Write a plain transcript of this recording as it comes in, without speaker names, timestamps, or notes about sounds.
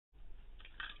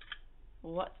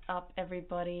What's up,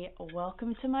 everybody?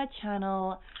 Welcome to my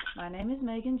channel. My name is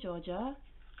Maegan Georgia.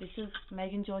 This is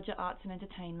Maegan Georgia Arts and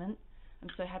Entertainment. I'm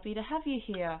so happy to have you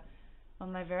here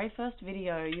on my very first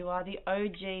video. You are the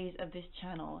OGs of this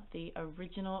channel, the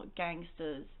original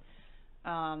gangsters.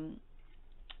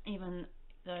 Even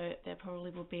though there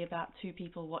probably will be about 2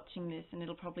 people watching this, and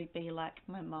it'll probably be like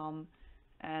my mum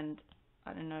and,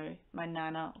 I don't know, my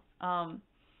nana.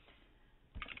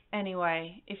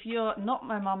 Anyway, if you're not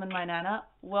my mum and my nana,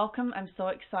 welcome. I'm so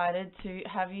excited to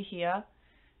have you here.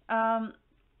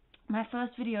 My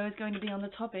first video is going to be on the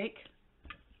topic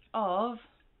of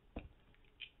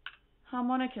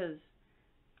harmonicas.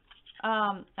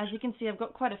 As you can see, I've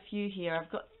got quite a few here. I've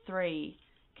got 3,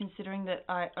 considering that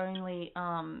I only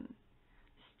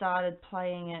started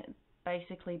playing it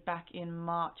basically back in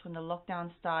March when the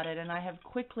lockdown started, and I have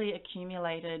quickly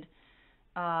accumulated.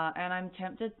 And I'm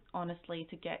tempted, honestly,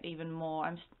 to get even more.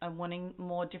 I'm wanting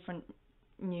more different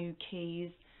new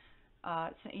keys.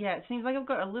 So yeah, it seems like I've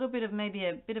got a little bit of maybe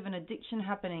a bit of an addiction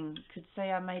happening. Could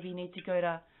say I maybe need to go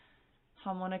to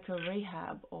harmonica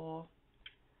rehab or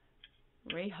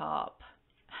rehab.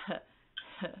 No,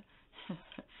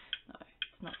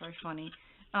 it's not very funny.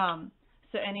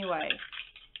 So anyway,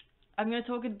 I'm going to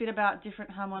talk a bit about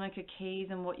different harmonica keys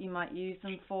and what you might use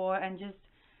them for, and just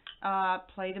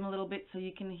play them a little bit so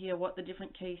you can hear what the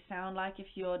different keys sound like if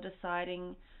you're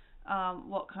deciding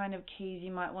what kind of keys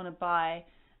you might want to buy.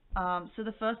 So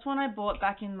the first one I bought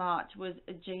back in March was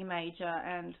a G major,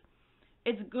 and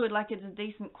it's good, like it's a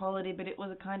decent quality, but it was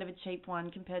a kind of a cheap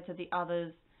one compared to the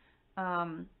others.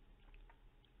 And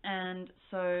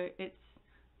so it's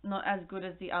not as good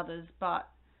as the others, but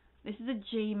this is a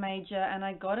G major, and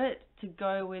I got it to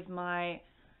go with my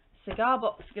cigar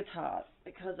box guitars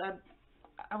because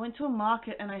I went to a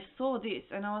market and I saw this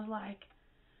and I was like,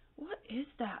 what is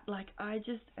that? Like, and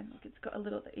look, it's got a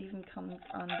little that even comes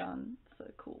undone. So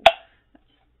cool.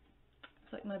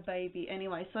 It's like my baby.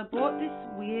 Anyway, so I bought this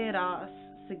weird ass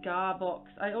cigar box.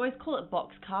 I always call it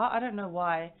box car. I don't know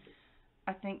why.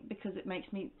 I think because it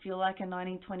makes me feel like a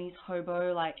 1920s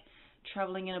hobo, like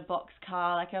traveling in a box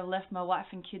car. Like I've left my wife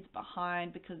and kids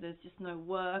behind because there's just no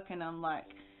work, and I'm like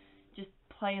just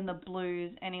playing the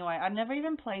blues. Anyway, I never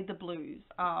even played the blues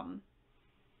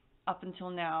up until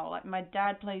now. Like my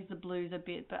dad plays the blues a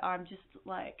bit, but I'm just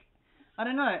like, I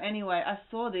don't know. Anyway, I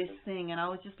saw this thing and I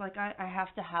was just like, I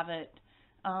have to have it.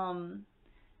 And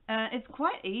it's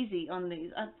quite easy on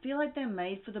these. I feel like they're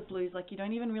made for the blues. Like you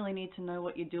don't even really need to know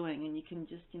what you're doing, and you can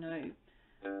just, you know,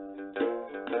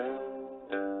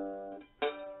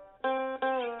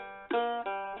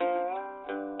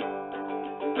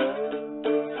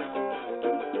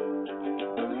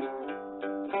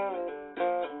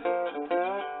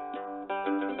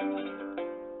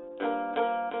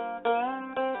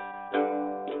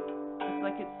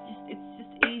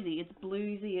 it's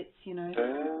bluesy, it's, you know,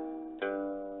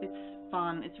 it's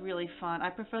fun, it's really fun. I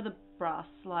prefer the brass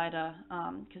slider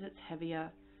because it's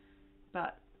heavier,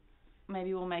 but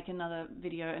maybe we'll make another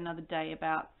video another day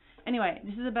about. Anyway,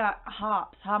 this is about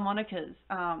harps, harmonicas.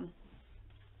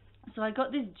 So I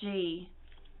got this G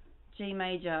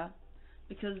major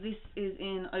because this is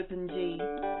in open G.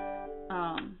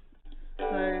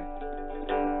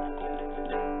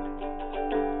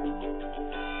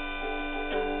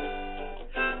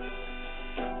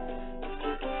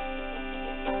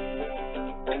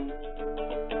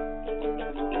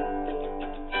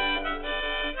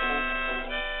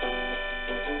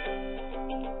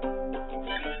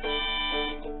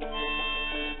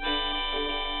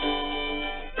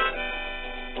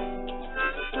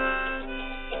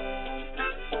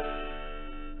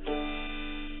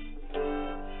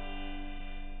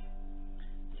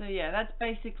 So yeah, that's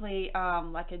basically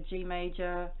like a G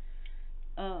major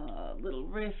little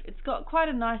riff. It's got quite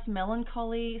a nice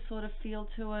melancholy sort of feel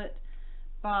to it,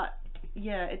 but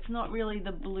yeah, it's not really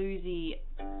the bluesy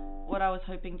what I was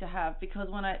hoping to have, because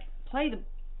when I play the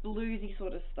bluesy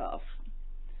sort of stuff,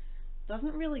 it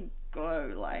doesn't really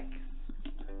go like.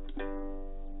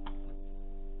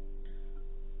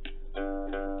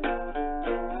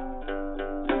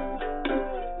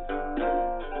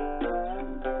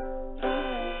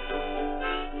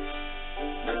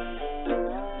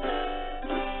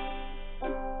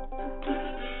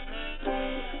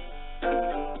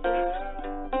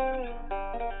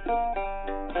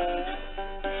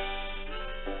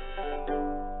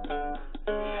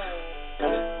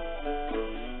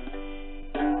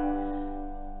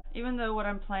 Even though what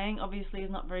I'm playing obviously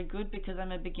is not very good because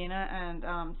I'm a beginner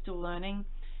and still learning,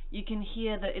 you can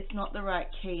hear that it's not the right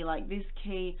key. Like this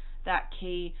key, that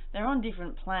key, they're on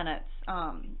different planets.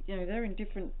 You know, they're in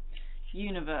different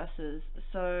universes.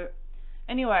 So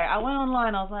Anyway, I went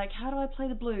online, I was like, how do I play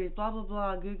the blues? Blah, blah,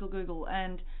 blah, Google.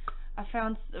 And I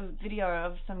found a video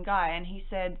of some guy, and he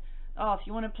said, oh, if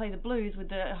you want to play the blues with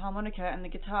the harmonica and the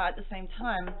guitar at the same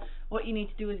time, what you need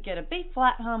to do is get a B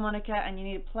flat harmonica, and you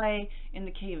need to play in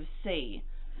the key of C.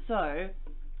 So,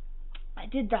 I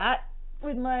did that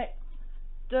with my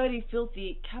dirty,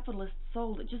 filthy capitalist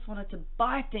soul that just wanted to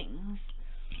buy things.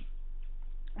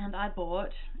 And I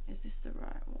bought, is this the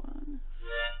right one?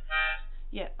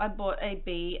 Yeah, I bought a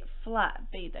B flat.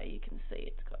 B, there you can see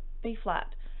it's got B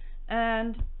flat.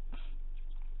 And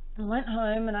I went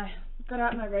home and I got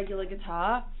out my regular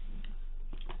guitar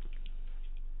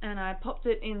and I popped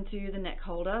it into the neck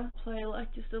holder. Play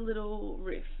like just a little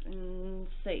riff in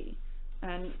C.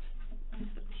 And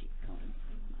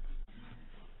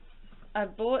I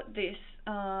bought this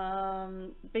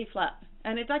B flat,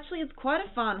 and it's quite a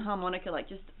fun harmonica, like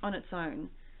just on its own.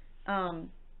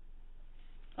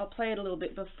 I'll play it a little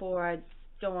bit before I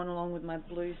go on along with my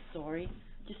blues story,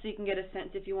 just so you can get a sense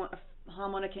if you want a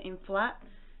harmonica in flat.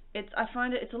 I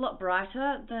find it's a lot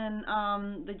brighter than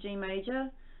the G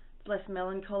major. It's less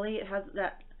melancholy. It has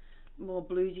that more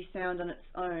bluesy sound on its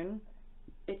own.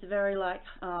 It's very like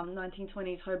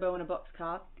 1920s hobo in a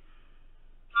boxcar.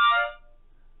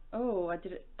 Oh, I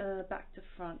did it back to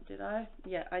front, did I?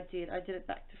 Yeah, I did. I did it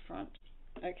back to front.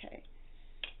 Okay.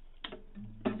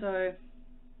 So...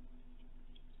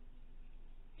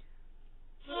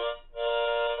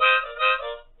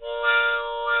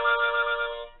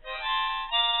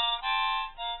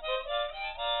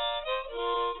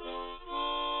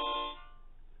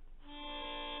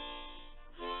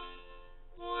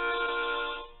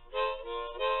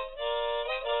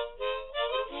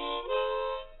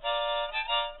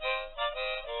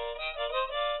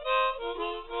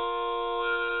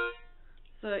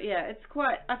 So yeah,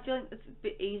 I feel like it's a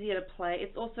bit easier to play.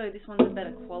 It's also, this one's a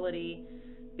better quality,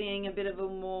 being a bit of a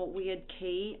more weird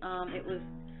key. It was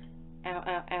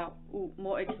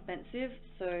more expensive,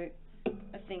 so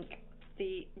I think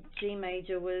the G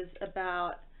major was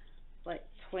about like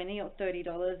 $20 or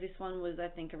 $30. This one was, I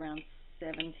think, around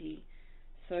 $70.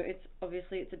 So it's a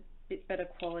bit better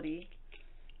quality.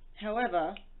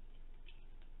 However,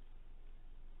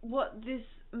 what this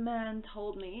man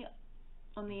told me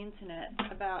on the internet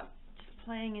about just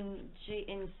playing in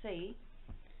C,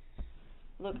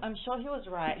 look, I'm sure he was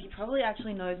right. He probably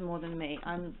actually knows more than me.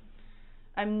 I'm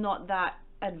not that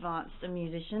advanced a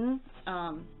musician.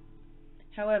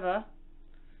 However,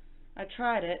 I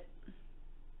tried it.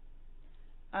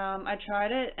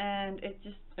 And it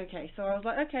just, okay, so I was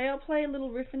like, okay, I'll play a little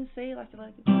riff in C, like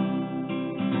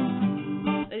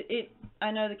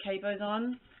I know the capo's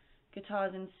on,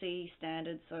 guitar's in C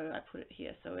standard, so I put it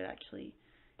here, so it actually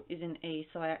is in E,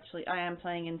 so I am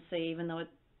playing in C, even though it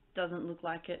doesn't look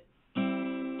like it.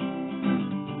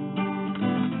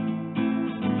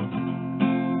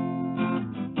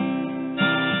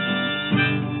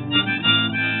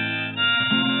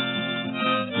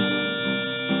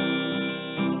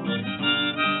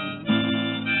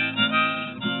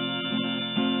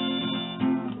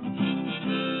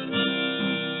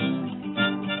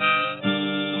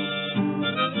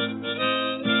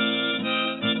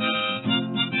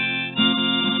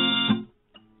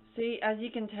 See, as you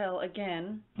can tell,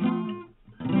 again,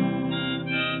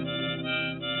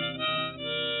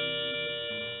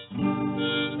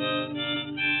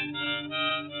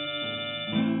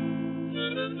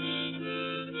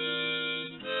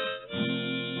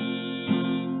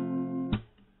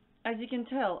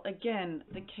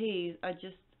 the keys are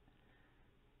just,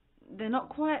 they're not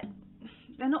quite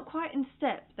in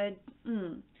step.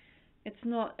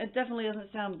 It definitely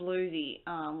doesn't sound bluesy,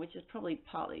 which is probably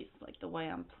partly like the way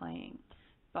I'm playing,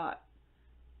 but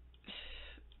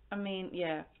I mean,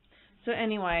 yeah. So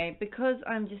anyway, because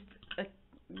I'm just a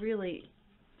really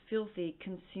filthy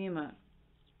consumer,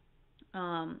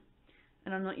 and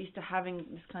I'm not used to having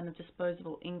this kind of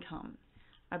disposable income,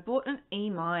 I bought an E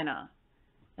minor.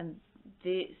 And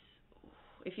this,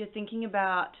 if you're thinking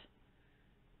about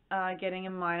getting a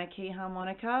minor key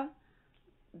harmonica,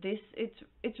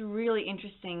 it's really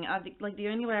interesting. I think, like, the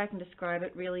only way I can describe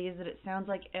it really is that it sounds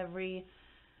like every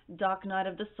Dark Night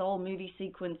of the Soul movie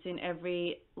sequence in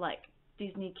every, like,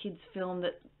 Disney kids film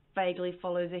that vaguely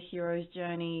follows a hero's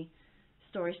journey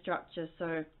story structure.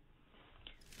 So,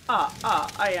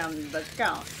 I am the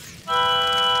Count.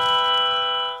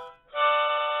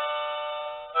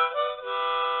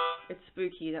 It's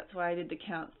spooky. That's why I did the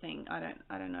count thing. I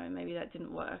don't know. Maybe that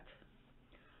didn't work.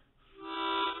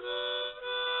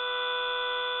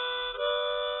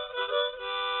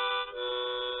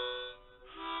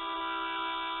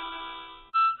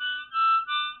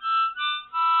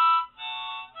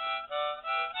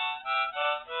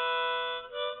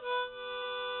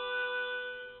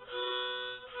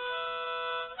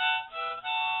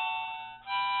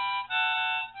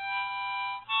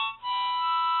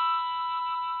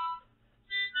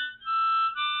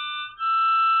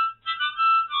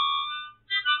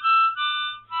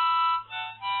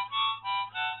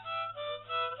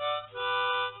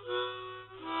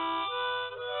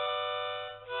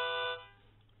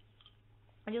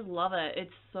 love it.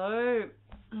 It's so,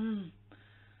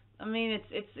 I mean,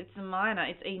 it's a minor.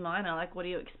 It's E minor. Like, what do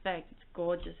you expect? It's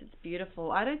gorgeous. It's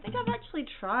beautiful. I don't think I've actually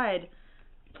tried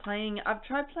playing. I've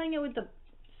tried playing it with the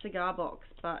cigar box,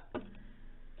 but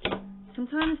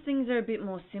sometimes things are a bit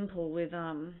more simple with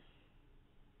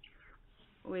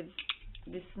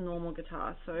this normal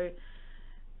guitar. So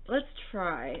let's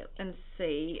try and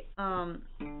see.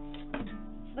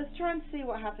 Let's try and see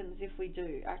what happens if we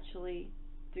do actually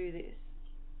do this.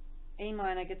 E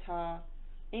minor guitar,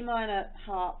 E minor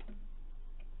harp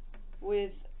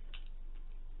with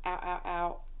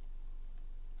ow.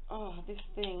 Oh, this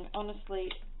thing, honestly,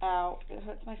 ow, it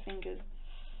hurts my fingers.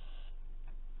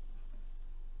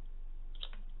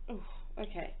 Ooh,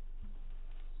 okay.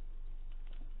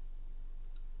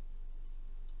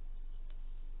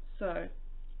 So,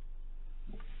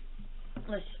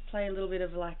 let's play a little bit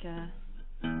of like a...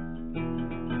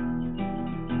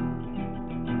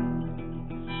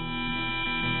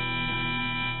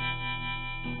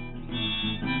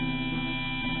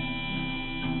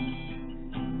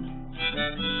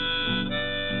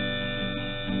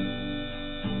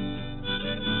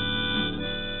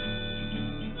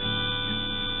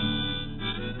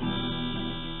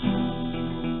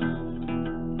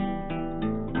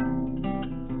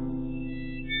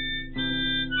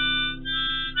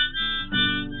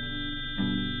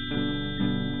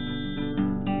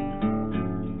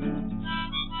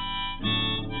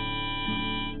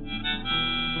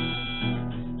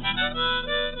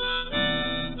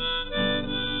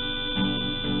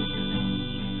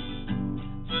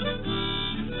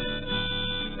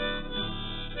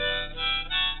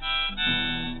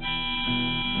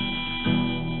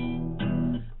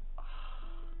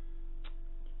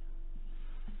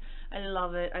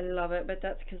 I love it, but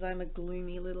that's because I'm a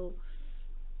gloomy little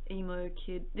emo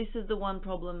kid. This is the one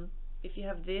problem. If you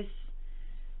have this,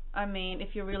 I mean, if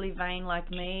you're really vain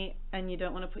like me and you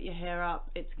don't want to put your hair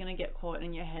up, it's going to get caught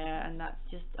in your hair, and that's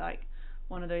just like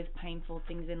one of those painful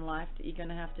things in life that you're going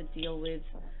to have to deal with.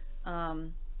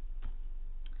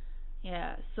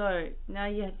 Yeah, so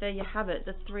now there you have it,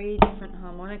 the 3 different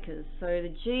harmonicas. So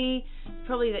the G is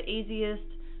probably the easiest,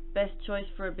 best choice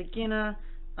for a beginner.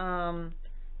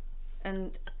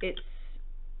 And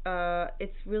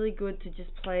it's really good to just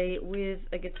play with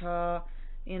a guitar.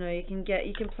 You know, you can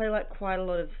play like quite a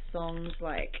lot of songs,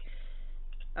 like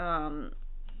a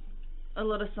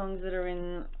lot of songs that are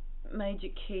in major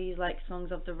keys, like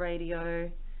songs off the radio.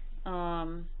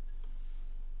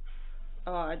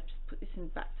 I just put this in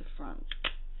back to front.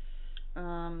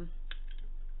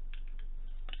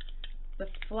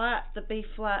 The B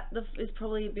flat is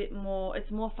probably a bit more,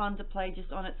 it's more fun to play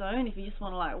just on its own if you just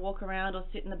want to like walk around or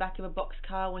sit in the back of a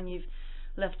boxcar when you've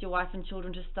left your wife and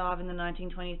children to starve in the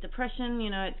 1920s depression.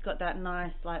 You know, it's got that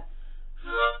nice like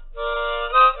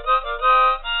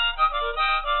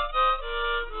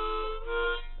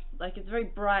it's very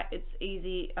bright, it's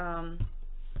easy. The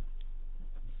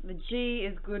G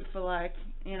is good for like,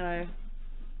 you know,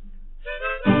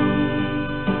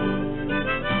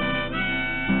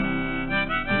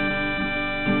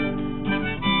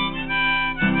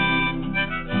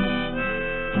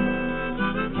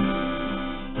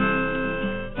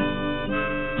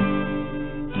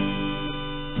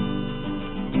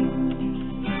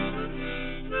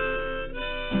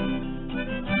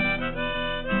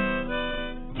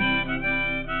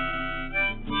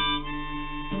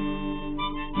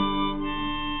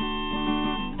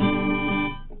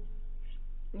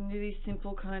 these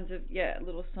simple kinds of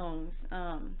little songs.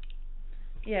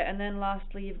 And then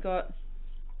lastly you've got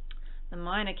the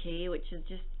minor key, which is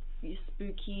just your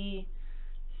spooky,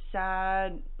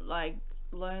 sad, like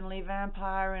lonely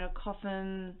vampire in a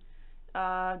coffin,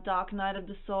 dark night of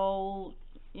the soul,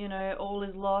 you know, all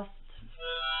is lost.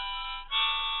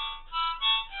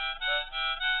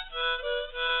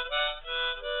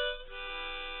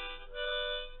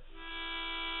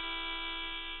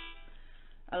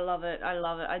 I love it.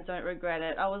 I don't regret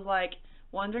it. I was like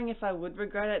wondering if I would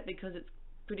regret it because it's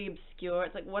pretty obscure.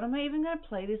 It's like, what am I even going to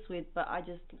play this with? But I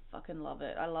just fucking love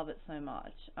it. I love it so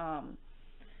much.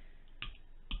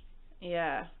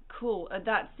 Yeah, cool.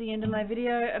 That's the end of my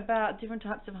video about different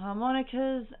types of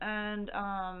harmonicas, and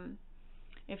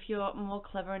if you're more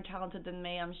clever and talented than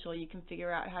me, I'm sure you can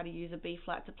figure out how to use a B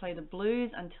flat to play the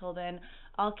blues. Until then,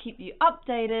 I'll keep you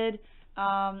updated.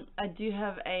 I do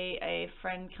have a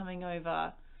friend coming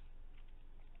over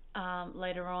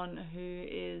later on who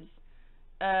is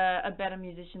a better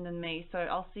musician than me, so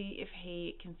I'll see if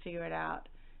he can figure it out,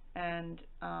 and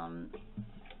I'll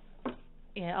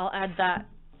add that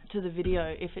to the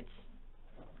video if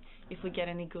we get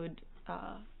any good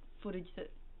footage that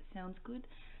sounds good.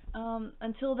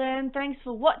 Until then, thanks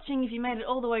for watching. If you made it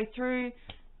all the way through,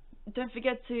 don't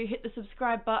forget to hit the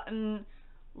subscribe button,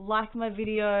 like my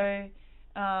video,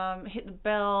 hit the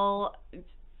bell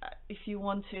if you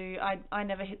want to. I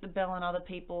never hit the bell on other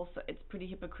people, so it's pretty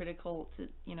hypocritical to,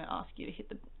 ask you to hit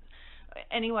the...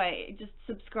 Anyway, just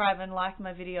subscribe and like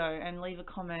my video and leave a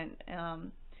comment.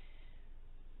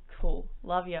 Cool.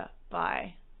 Love ya.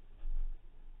 Bye.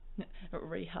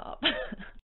 Reharp.